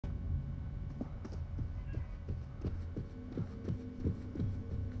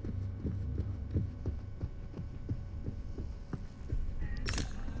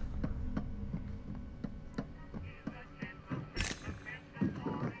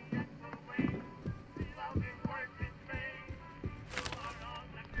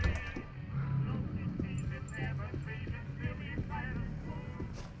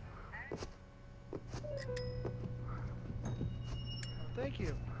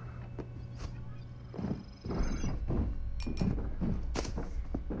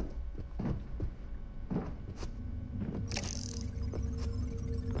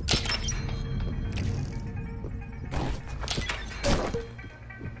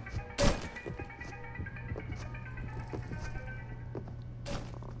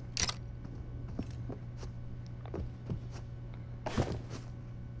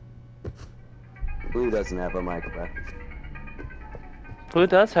Blue doesn't have a mic, bro. Blue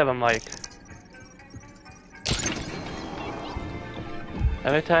does have a mic.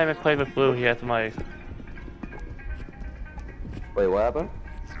 Every time I play with Blue, he has a mic. Wait, what happened?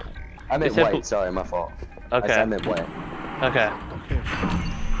 I meant white, sorry, my fault. Okay. I meant white. Okay. Okay.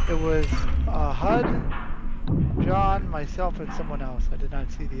 It was HUD, John, myself, and someone else. I did not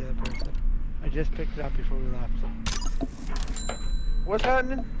see the other person. I just picked it up before we left. What's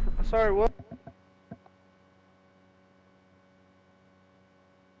happening? Sorry, what?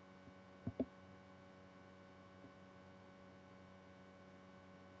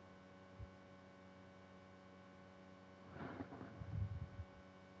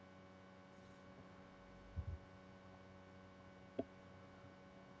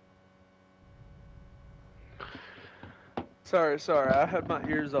 Sorry, I had my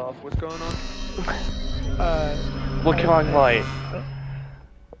ears off. What's going on? We're killing white.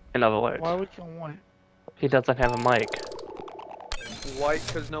 In other words. Why are we killing white? He doesn't have a mic. White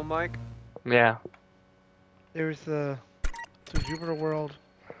cause no mic? Yeah. There's the Jupiter World.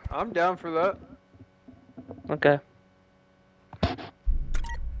 I'm down for that. Okay.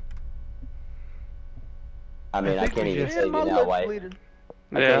 I mean, I can't even say you now, white.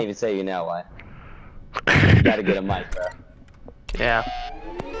 I Yeah. can't even say you now, white. You gotta get a mic, bro. Yeah.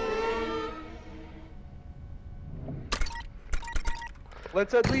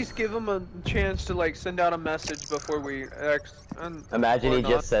 Let's at least give him a chance to like send out a message before we Imagine he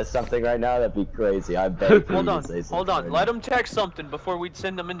just says something right now, that'd be crazy. I bet. Hold on, hold on. Let him text something before we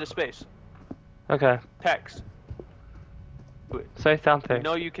send him into space. Okay. Text. Say something.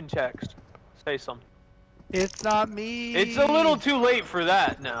 No, you can text. Say something. It's not me. It's a little too late for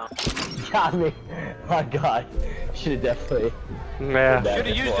that now. Got me. My God. Should have definitely. Yeah. Should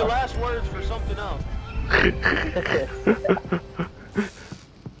have used your last words for something else.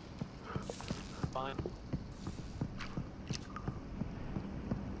 Fine.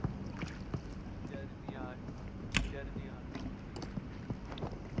 Dead in the eye. Dead in the eye.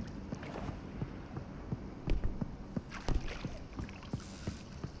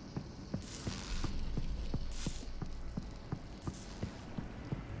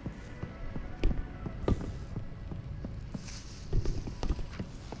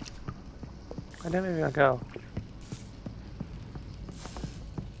 I didn't even go.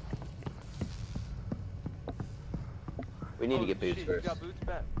 We need to get boots shit, first. You got boots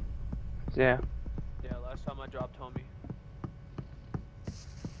back? Yeah. Yeah, last time I dropped homie.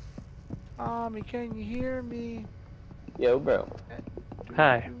 Tommy, can you hear me? Yo, bro.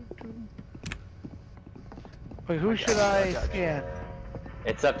 Hi. Wait, who should I scan?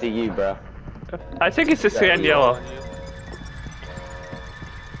 It's up to you, bro. I think it's just scan yellow.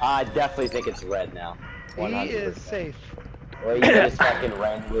 I definitely think it's red now. 100%. He is safe. Well, you just fucking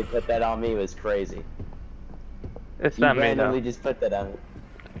randomly put that on me was crazy. It's You not me though. randomly just put that on me.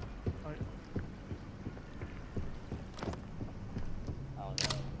 Oh no. I don't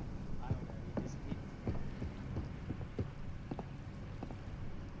know. He just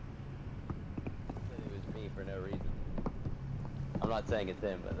said it was me for no reason. I'm not saying it's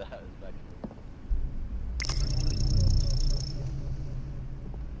him, but that was fucking.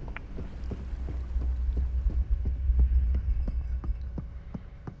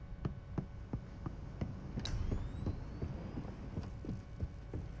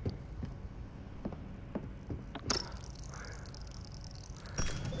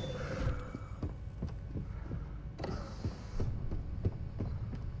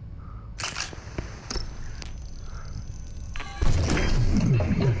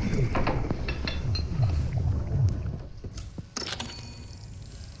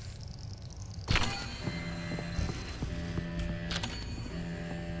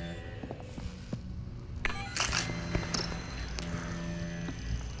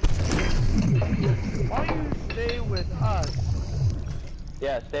 Why don't you stay with us?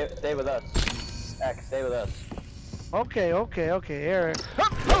 Yeah, stay with us. X, stay with us. Okay, Eric. Oh,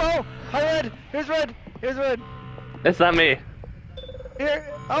 hello! Hi, Red! Here's Red! Here's Red! It's not me. Here!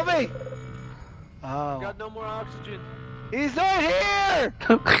 Help me! Oh. Got no more oxygen. He's not here!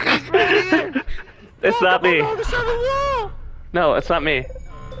 He's right here! It's not me. On the side of the wall! No, it's not me.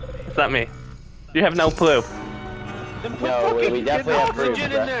 It's not me. You have no clue. Then put No, we fucking definitely have proof,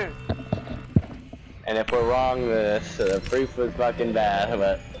 oxygen bro. in there. And if we're wrong, the proof was fucking bad,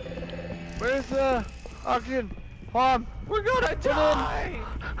 but... Where's the oxygen? Mom! We're gonna die!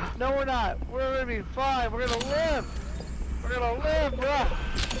 No, we're not. We're gonna be fine. We're gonna live. We're gonna live, bro.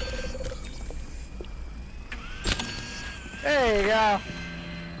 There you go.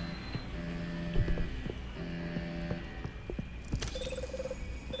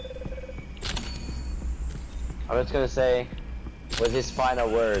 I'm just gonna say, with his final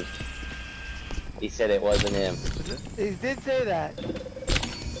words, he said it wasn't him. He did say that.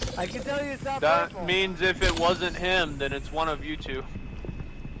 I can tell you it's not That purple. means if it wasn't him, then it's one of you two.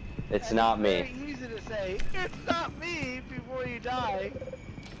 It's And not it's me. very easy to say, it's not me, before you die.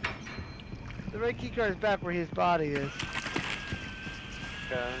 The red key card is back where his body is.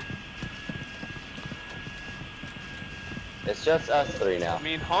 Okay. It's just us three now. I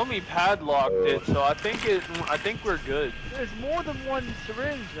mean, homie padlocked it, so I think we're good. There's more than one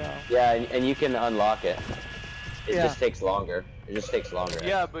syringe though. Yeah, and you can unlock it. It Yeah. just takes longer. It just takes longer.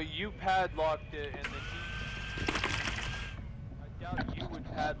 Yeah, but you padlocked it, and then I doubt you would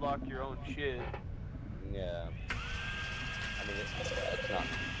padlock your own shit. Yeah. I mean, it's not.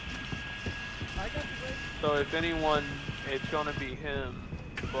 I got the red. So if anyone, it's gonna be him,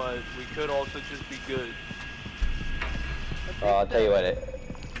 but we could also just be good. Oh, I'll tell you what.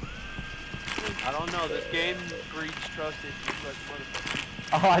 I don't know, this game breeds trust issues like motherfuckers.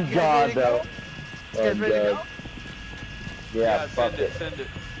 Oh You guys God, ready to though. go? You guys ready to go? Yeah, fuck send it. send it.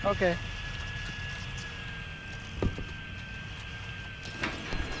 Okay.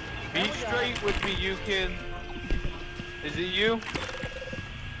 Be straight with me, you can. Is it you?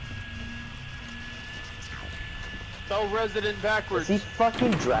 Spell resident Is backwards. he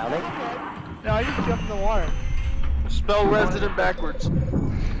fucking drowning? No, I just jumped in the water. Spell resident backwards.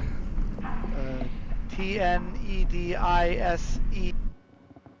 T-N-E-D-I-S-E.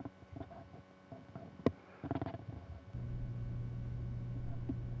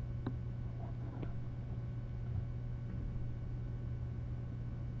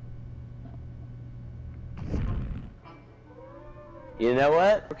 You know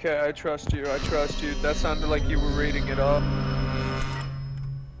what? Okay, I trust you. I trust you. That sounded like you were reading it off.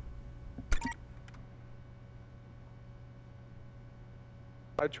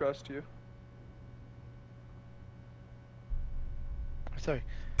 I trust you. Sorry.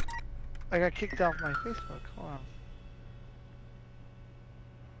 I got kicked off my Facebook. Hold on.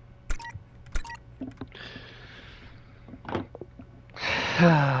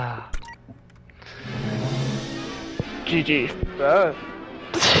 GG. Bad.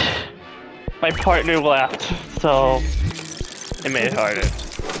 My partner left, so it made it harder.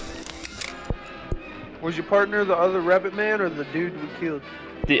 Was your partner the other rabbit man or the dude we killed?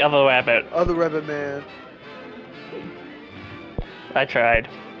 The other rabbit. Other rabbit man. I tried.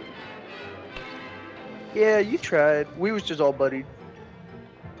 Yeah, you tried. We was just all buddied.